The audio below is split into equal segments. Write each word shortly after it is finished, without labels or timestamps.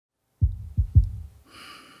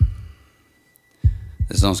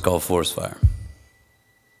This song's called Forest Fire.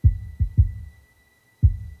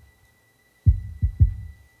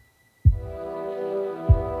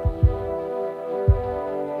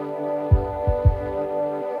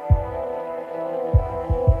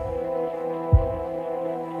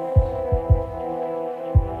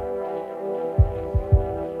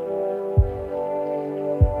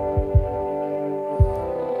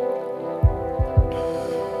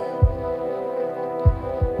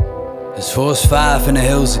 There's forest fire in the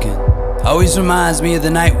hills again. Always reminds me of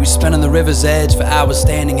the night we spent on the river's edge for hours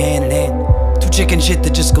standing hand in hand. Two chicken shit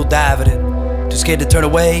that just go dive it in. Too scared to turn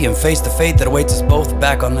away and face the fate that awaits us both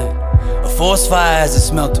back on land. A forest fire has a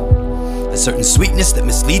smell to it, a certain sweetness that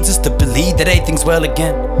misleads us to believe that everything's well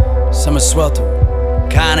again. Summer swelter,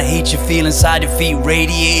 kinda heat you feel inside your feet,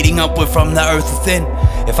 radiating upward from the earth within.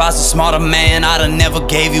 If I was a smarter man, I'd have never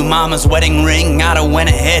gave you mama's wedding ring. I'd have went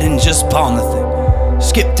ahead and just pawned the thing.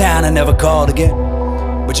 Skipped town and never called again.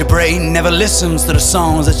 But your brain never listens to the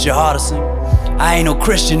songs that your heart is sing. I ain't no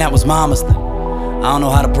Christian, that was mama's thing. I don't know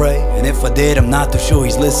how to pray, and if I did, I'm not too sure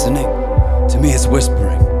he's listening. To me it's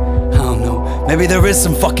whispering, I don't know. Maybe there is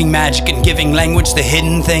some fucking magic in giving language to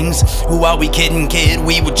hidden things. Who are we kidding, kid?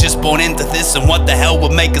 We were just born into this, and what the hell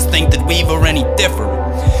would make us think that we were any different?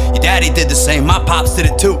 Your daddy did the same, my pops did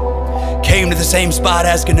it too. Came to the same spot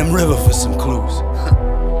asking them river for some clues.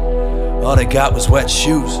 All they got was wet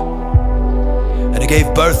shoes, and it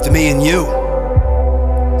gave birth to me and you.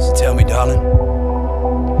 So tell me, darling,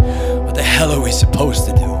 what the hell are we supposed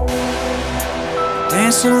to do?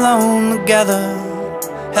 Dance alone together,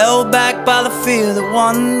 held back by the fear that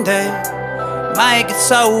one day might get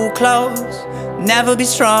so close, never be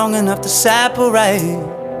strong enough to separate.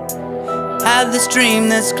 Had this dream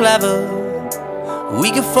that's clever,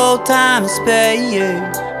 we could fold time and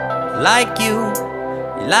space, like you,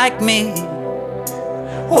 like me.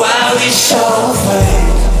 Why we so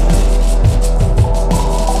afraid?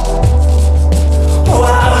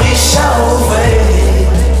 Why we so afraid?